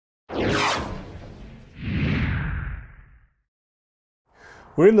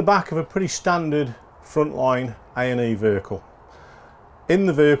We're in the back of a pretty standard frontline A&E vehicle. In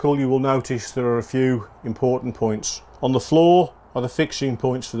the vehicle you will notice there are a few important points. On the floor are the fixing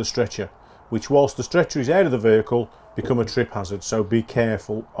points for the stretcher, which whilst the stretcher is out of the vehicle become a trip hazard, so be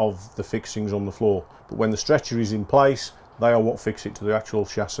careful of the fixings on the floor. But when the stretcher is in place, they are what fix it to the actual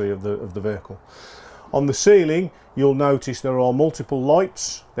chassis of the vehicle. On the ceiling you'll notice there are multiple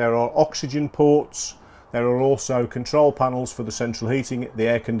lights, there are oxygen ports, there are also control panels for the central heating, the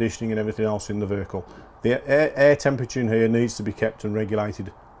air conditioning and everything else in the vehicle. The air temperature in here needs to be kept and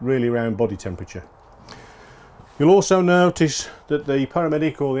regulated really around body temperature. You'll also notice that the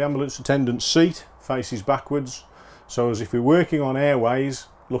paramedic or the ambulance attendant seat faces backwards, so as if we're working on airways,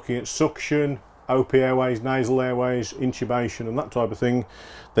 looking at suction, OP airways, nasal airways, intubation and that type of thing,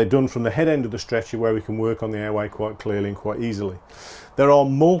 they're done from the head end of the stretcher where we can work on the airway quite clearly and quite easily. There are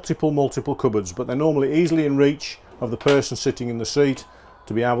multiple cupboards, but they're normally easily in reach of the person sitting in the seat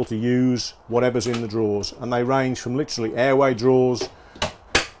to be able to use whatever's in the drawers, and they range from literally airway drawers,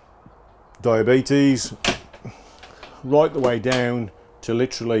 diabetes, right the way down to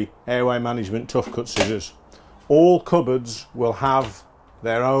literally airway management tough cut scissors. All cupboards will have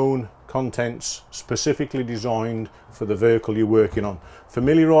their own contents specifically designed for the vehicle you're working on.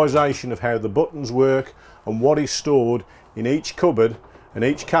 Familiarisation of how the buttons work and what is stored in each cupboard and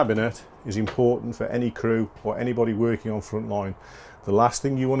each cabinet is important for any crew or anybody working on frontline. The last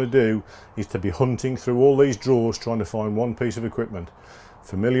thing you want to do is to be hunting through all these drawers trying to find one piece of equipment.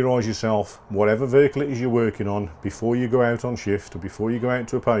 Familiarise yourself, whatever vehicle it is you're working on, before you go out on shift or before you go out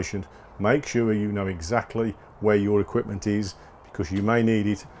to a patient. Make sure you know exactly where your equipment is, because you may need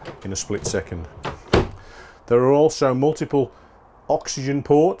it in a split second. There are also multiple oxygen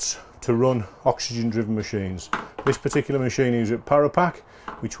ports to run oxygen driven machines. This particular machine is at Parapack,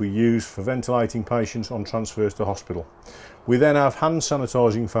 which we use for ventilating patients on transfers to hospital. We then have hand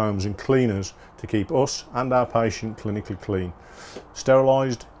sanitising foams and cleaners to keep us and our patient clinically clean.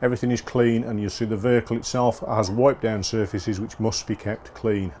 Sterilised, everything is clean, and you'll see the vehicle itself has wipe down surfaces which must be kept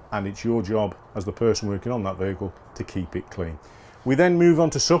clean, and it's your job as the person working on that vehicle to keep it clean. We then move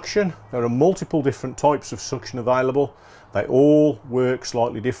on to suction. There are multiple different types of suction available. They all work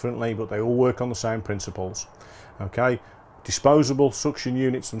slightly differently, but they all work on the same principles. Okay, disposable suction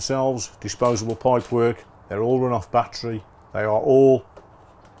units themselves, disposable pipe work, they're all run off battery. They are all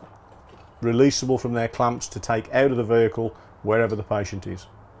releasable from their clamps to take out of the vehicle wherever the patient is.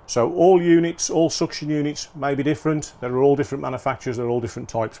 So all units, all suction units may be different. There are all different manufacturers, they're all different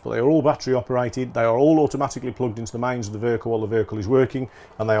types, but they are all battery operated. They are all automatically plugged into the mains of the vehicle while the vehicle is working,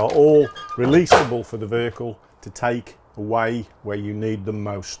 and they are all releasable for the vehicle to take away where you need them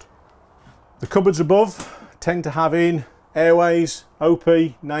most. The cupboards above tend to have in airways, OP,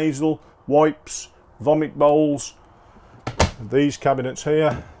 nasal, wipes, vomit bowls. These cabinets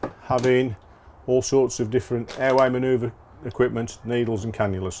here have in all sorts of different airway manoeuvre equipment, needles and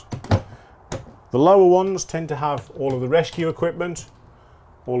cannulas. The lower ones tend to have all of the rescue equipment,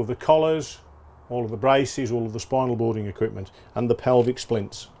 all of the collars, all of the braces, all of the spinal boarding equipment and the pelvic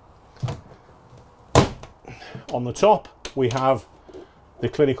splints. On the top we have the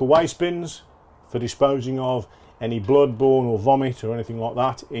clinical waste bins for disposing of any blood-borne or vomit or anything like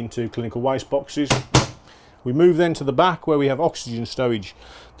that into clinical waste boxes. We move then to the back where we have oxygen stowage.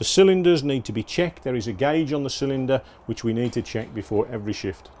 The cylinders need to be checked. There is a gauge on the cylinder which we need to check before every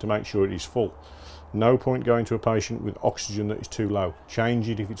shift to make sure it is full. No point going to a patient with oxygen that is too low. Change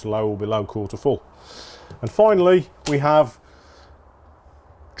it if it's low or below quarter full. And finally we have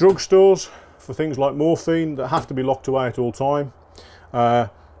drug stores for things like morphine that have to be locked away at all time.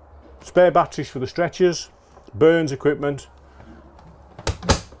 Spare batteries for the stretchers, burns equipment,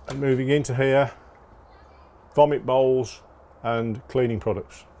 and moving into here, vomit bowls and cleaning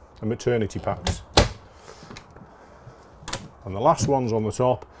products and maternity packs. And the last ones on the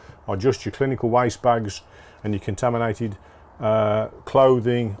top are just your clinical waste bags and your contaminated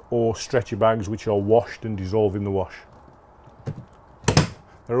clothing or stretcher bags which are washed and dissolve in the wash.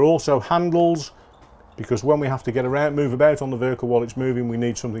 There are also handles, because when we have to get around, move about on the vehicle while it's moving, we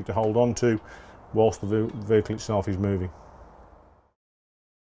need something to hold on to whilst the vehicle itself is moving.